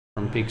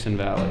from peaks and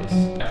valleys.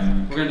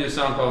 We're gonna do a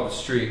song called The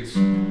Streets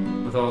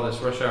with all this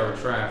rush hour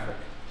traffic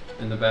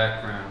in the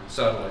background,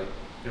 subtly.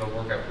 It'll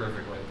work out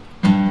perfectly.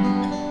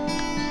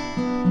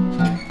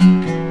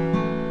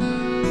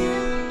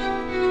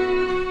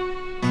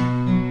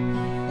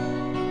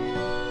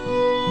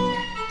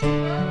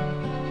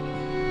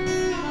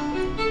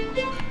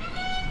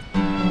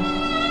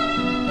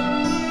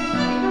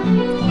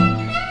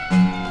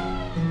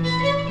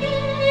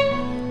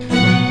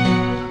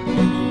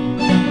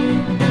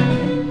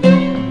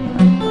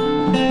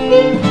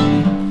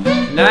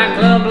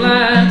 'Nightclub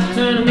lights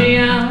turning me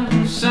out,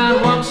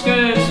 sidewalk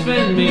skirts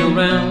spin me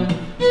around.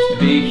 Used to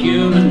be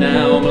human,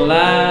 now I'm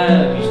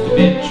alive. Used to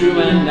be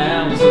true and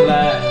now it's a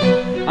lie.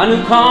 A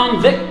new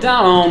convict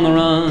out on the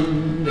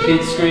run. The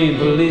kids scream,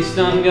 police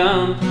done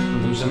gone.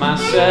 I'm losing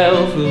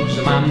myself,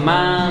 losing my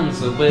mind.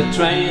 So we're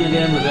trained to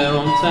get with their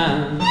own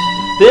time.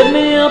 Pick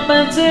me up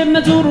and take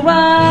me to the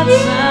right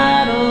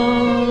side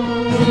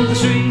of the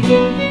street.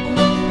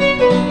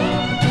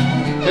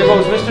 Here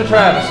goes Mr.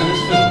 Travis and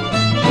his fiddle.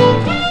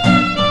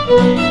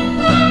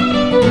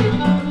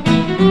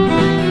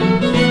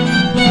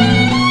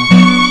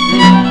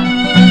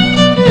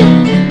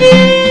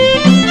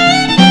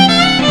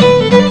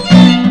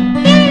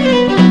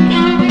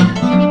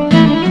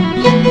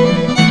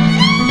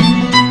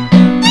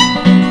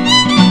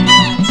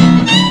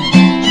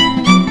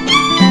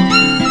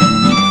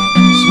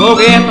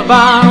 Smoking a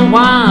bottle of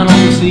wine on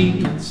the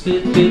seats,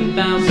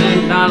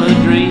 $50,000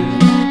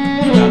 dreams.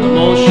 Got the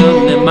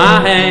motion in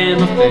my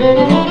hand, my finger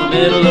on the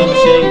middle of a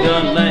shake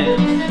gun land.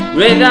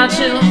 Red dot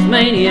shelf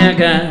maniac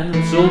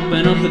eyes,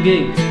 open up the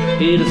gates,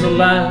 hate us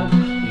alive.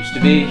 Used to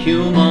be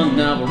human,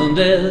 now we're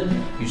undead.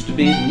 Used to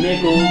be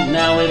nickel,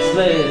 now it's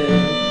lead.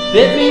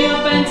 Pick me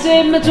up and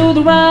take me to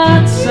the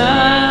right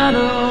side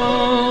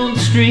of the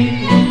street.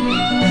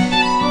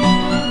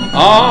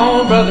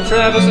 Oh, Brother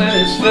Travis and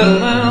his fiddle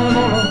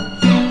now.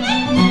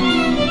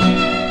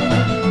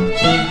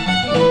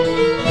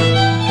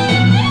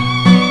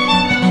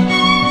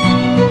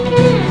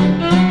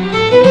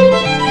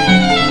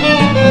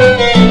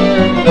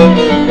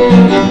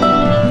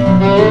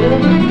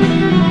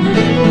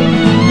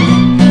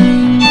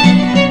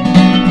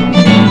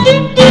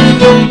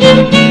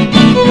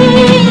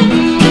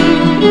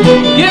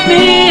 Get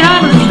me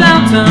out of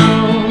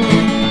downtown.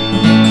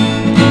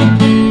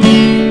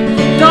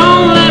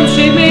 Don't let them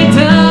shake me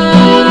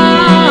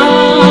down.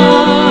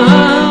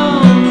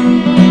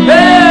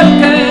 Hell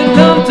can't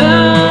come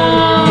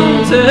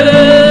downtown.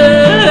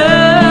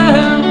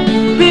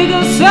 Pick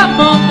us up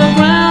off the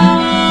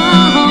ground.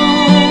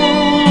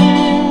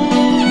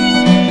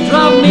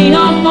 Drop me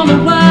off on the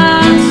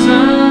right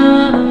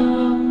side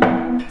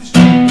of the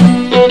street.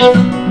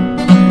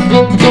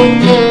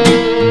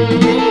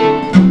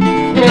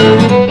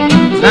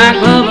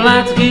 Nightclub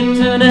lights keep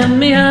turning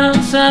me out,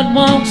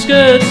 sidewalk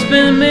skirts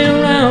spinning me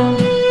around.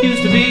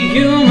 Used to be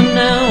human,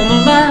 now I'm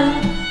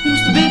alive.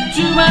 Used to be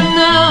true, but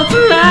now it's a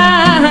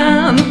lie.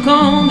 I'm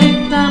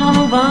convict down on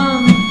the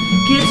run.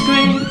 Kids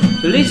scream,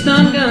 police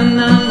done gun.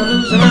 Now I'm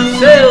losing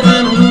myself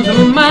and I'm losing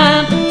my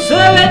mind. So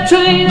that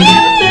train to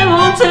get there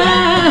on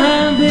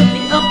time. Pick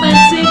me up and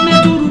take me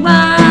to the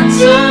right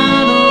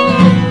side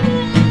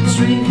of the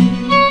street.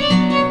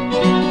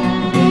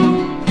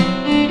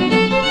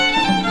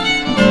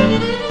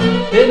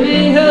 Pick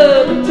me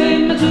up and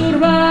take me to the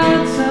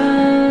right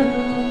side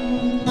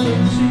of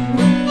the street.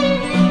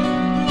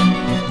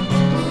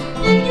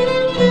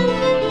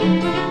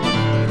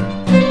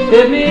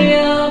 Pick me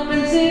up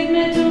and take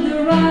me to the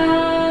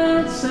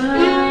right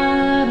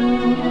side of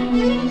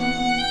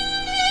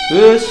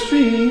the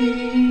street.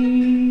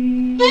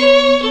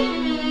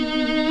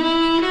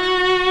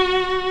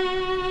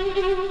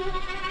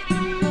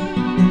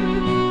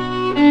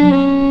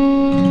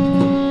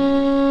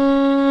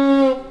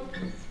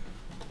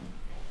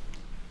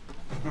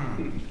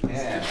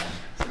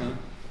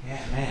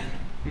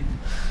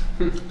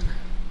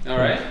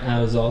 Alright. That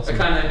was awesome. I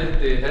kind of did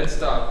the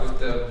headstock with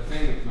the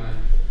thing with my...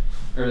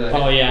 Or the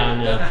Oh yeah, I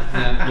know.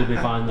 Yeah. You'll be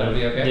fine though. That'll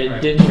be okay?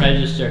 Right. Didn't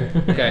register.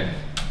 Okay,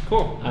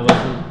 cool. I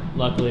wasn't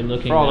luckily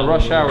looking. For all the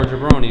rush hour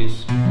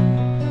jabronis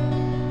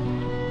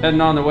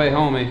heading on their way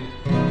homie.